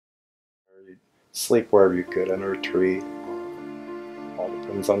sleep wherever you could, under a tree. All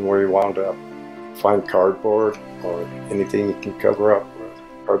depends on where you wound up. Find cardboard or anything you can cover up with.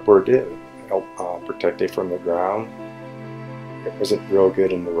 Cardboard did help protect it from the ground. It wasn't real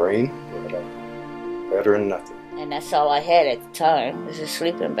good in the rain, but better than nothing. And that's all I had at the time, was a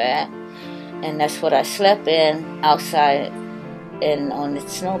sleeping bag. And that's what I slept in outside and on the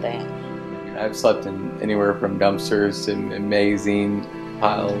snowbank. I've slept in anywhere from dumpsters to amazing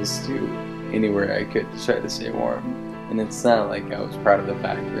piles to anywhere I could try to stay warm. And it's not like I was proud of the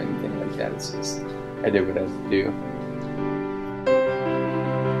fact or anything like that. It's just I did what I had to do.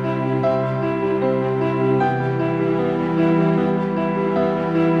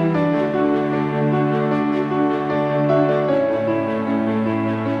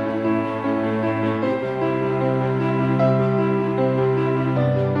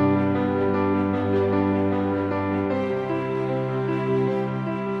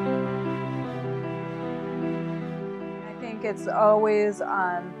 It's always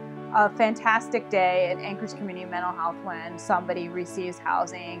a fantastic day at Anchorage Community Mental Health when somebody receives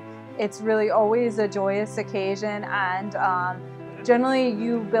housing. It's really always a joyous occasion, and generally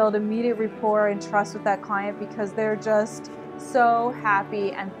you build immediate rapport and trust with that client because they're just so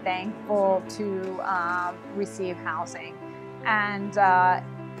happy and thankful to receive housing. And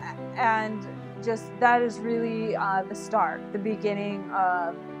just that is really the start, the beginning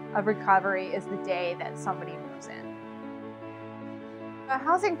of recovery is the day that somebody moves in. The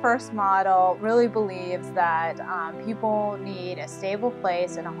Housing First model really believes that people need a stable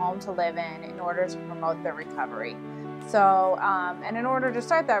place and a home to live in order to promote their recovery. So, and in order to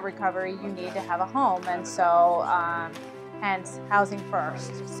start that recovery, you need to have a home, and so hence Housing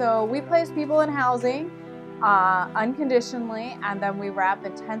First. So we place people in housing unconditionally, and then we wrap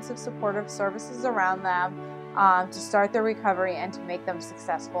intensive supportive services around them to start their recovery and to make them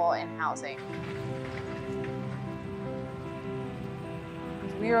successful in housing.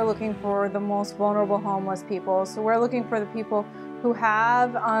 We are looking for the most vulnerable homeless people. So we're looking for the people who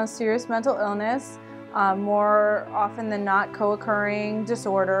have serious mental illness, more often than not co-occurring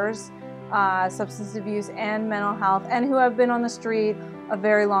disorders, substance abuse and mental health, and who have been on the street a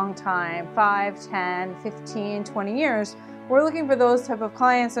very long time, 5, 10, 15, 20 years. We're looking for those type of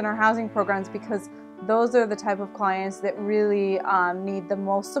clients in our housing programs because those are the type of clients that really need the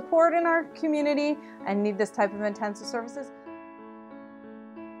most support in our community and need this type of intensive services.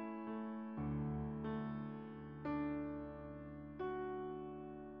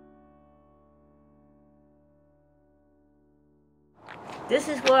 This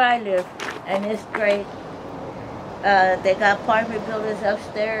is where I live, and it's great. They got apartment buildings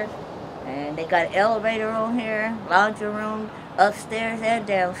upstairs, and they got an elevator on here, laundry room upstairs and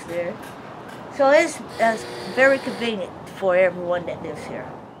downstairs. So it's very convenient for everyone that lives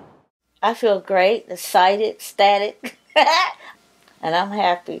here. I feel great, excited, ecstatic, and I'm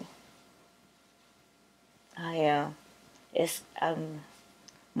happy. I am. I'm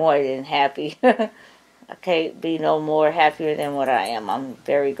more than happy. I can't be no more happier than what I am. I'm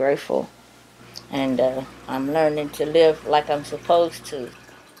very grateful. And I'm learning to live like I'm supposed to.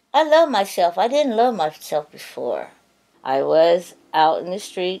 I love myself. I didn't love myself before. I was out in the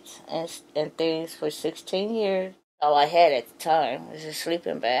streets and things for 16 years. All I had at the time was a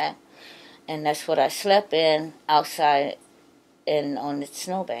sleeping bag. And that's what I slept in outside and on the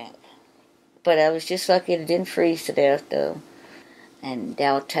snowbank. But I was just lucky it didn't freeze to death, though. And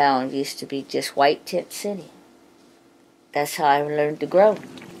downtown used to be just white tent city. That's how I learned to grow.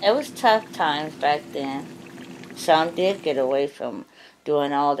 It was tough times back then. Some did get away from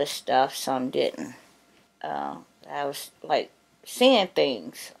doing all this stuff, some didn't. I was like seeing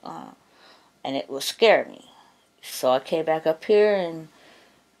things, and it would scare me. So I came back up here and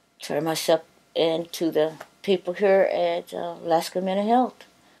turned myself into the people here at Alaska Mental Health.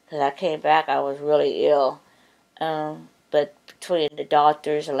 Because I came back, I was really ill. But between the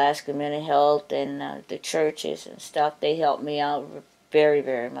doctors, Alaska Mental Health, and the churches and stuff, they helped me out very,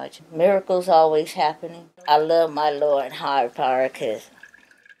 very much. Miracles always happening. I love my Lord and higher power because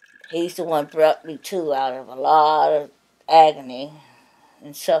He's the one brought me too out of a lot of agony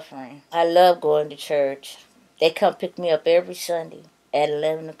and suffering. I love going to church. They come pick me up every Sunday at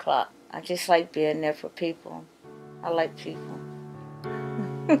 11 o'clock. I just like being there for people. I like people.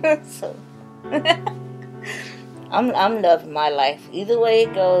 So I'm loving my life. Either way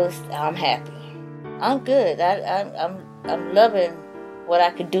it goes, I'm happy. I'm good. I'm loving what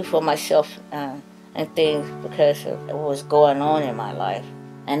I could do for myself and things because of what was going on in my life.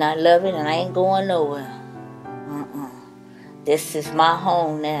 And I love it, and I ain't going nowhere. This is my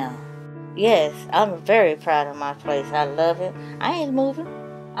home now. Yes, I'm very proud of my place. I love it. I ain't moving.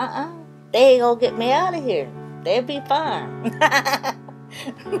 they ain't gonna get me out of here. They'll be fine.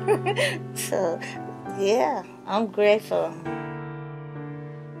 So, yeah, I'm grateful.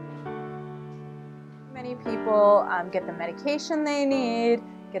 Many people get the medication they need,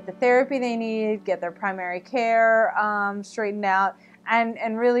 get the therapy they need, get their primary care straightened out,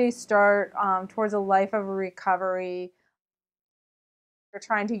 and really start towards a life of recovery. We're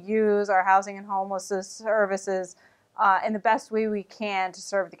trying to use our housing and homelessness services in the best way we can to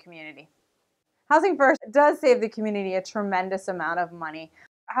serve the community. Housing First does save the community a tremendous amount of money.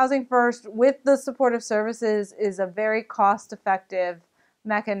 Housing First, with the supportive services, is a very cost-effective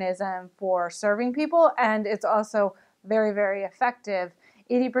mechanism for serving people, and it's also very, very effective.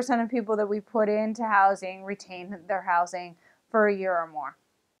 80% of people that we put into housing retain their housing for a year or more.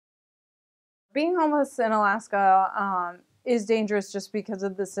 Being homeless in Alaska is dangerous just because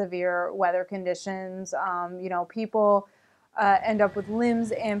of the severe weather conditions. People end up with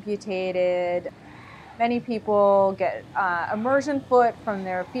limbs amputated. Many people get immersion foot from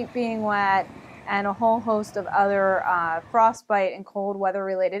their feet being wet, and a whole host of other frostbite and cold weather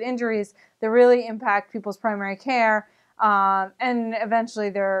related injuries that really impact people's primary care and eventually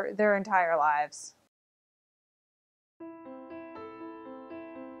their entire lives.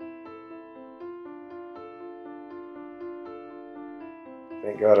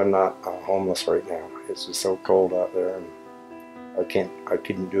 Thank God I'm not homeless right now. It's just so cold out there, and I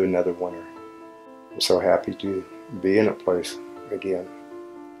couldn't do another winter. I'm so happy to be in a place again.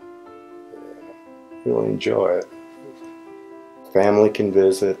 And really enjoy it. Family can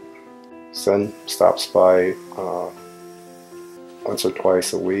visit. Son stops by once or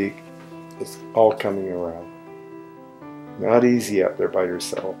twice a week. It's all coming around. Not easy out there by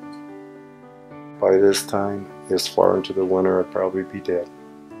yourself. By this time, this far into the winter, I'd probably be dead.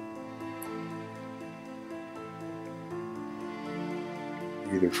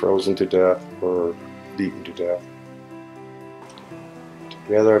 Either frozen to death or beaten to death.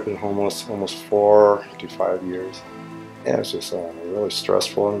 Together, I've been homeless almost 4 to 5 years. Yeah, it's just really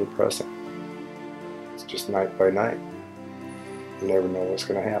stressful and depressing. It's just night by night. You never know what's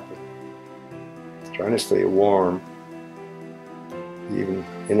going to happen. Trying to stay warm, even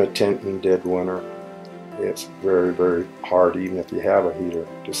in a tent in dead winter, it's very, very hard, even if you have a heater,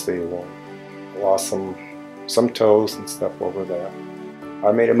 to stay warm. I lost some toes and stuff over there.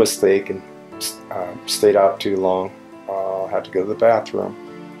 I made a mistake and stayed out too long. Had to go to the bathroom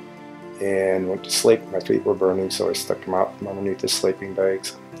and went to sleep. My feet were burning, so I stuck them out from underneath the sleeping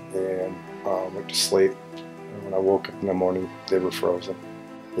bags and went to sleep. And when I woke up in the morning, they were frozen.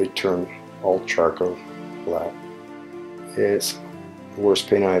 They turned all charcoal black. It's the worst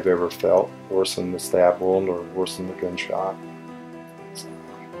pain I've ever felt, worse than the stab wound or worse than the gunshot.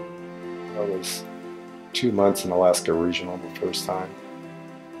 I was 2 months in Alaska Regional the first time,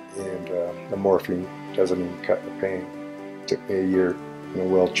 and the morphine doesn't even cut the pain. It took me a year in a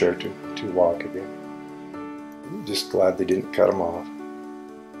wheelchair to walk again. I'm just glad they didn't cut them off.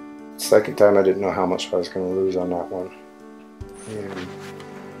 Second time, I didn't know how much I was going to lose on that one. And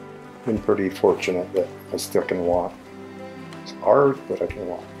been pretty fortunate that I still can walk. It's hard, but I can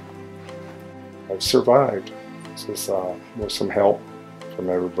walk. I've survived. This is with some help from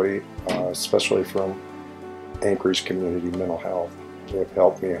everybody, especially from Anchorage Community Mental Health. They've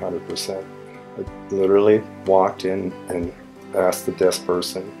helped me 100%. I literally walked in and asked the desk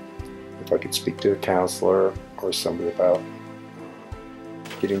person if I could speak to a counselor or somebody about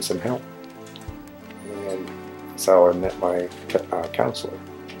getting some help. And that's how I met my counselor.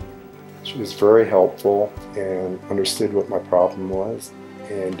 She was very helpful and understood what my problem was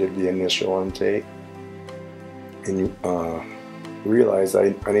and did the initial intake and realized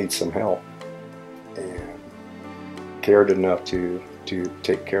I need some help and cared enough to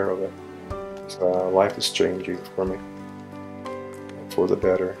take care of it. So life is changing for me, for the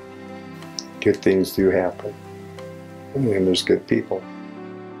better. Good things do happen, and there's good people.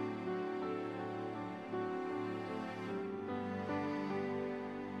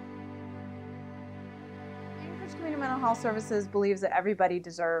 Anchorage Community Mental Health Services believes that everybody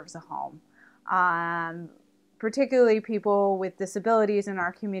deserves a home. Particularly people with disabilities in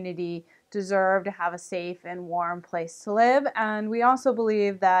our community deserve to have a safe and warm place to live. And we also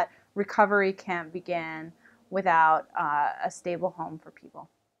believe that recovery can't begin without a stable home for people.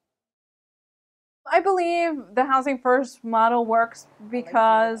 I believe the Housing First model works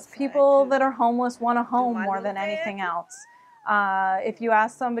because people that are homeless want a home more than anything else. If you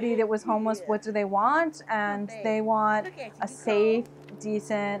ask somebody that was homeless, what do they want? And they want a safe,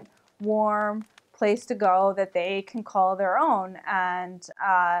 decent, warm place to go that they can call their own. And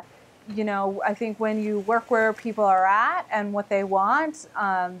you know, I think when you work where people are at and what they want,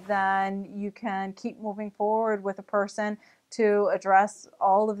 then you can keep moving forward with a person to address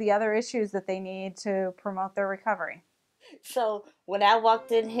all of the other issues that they need to promote their recovery. So when I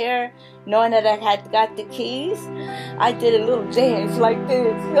walked in here, knowing that I had got the keys, I did a little dance like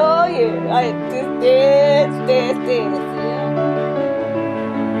this. Oh yeah, I just dance. Yeah.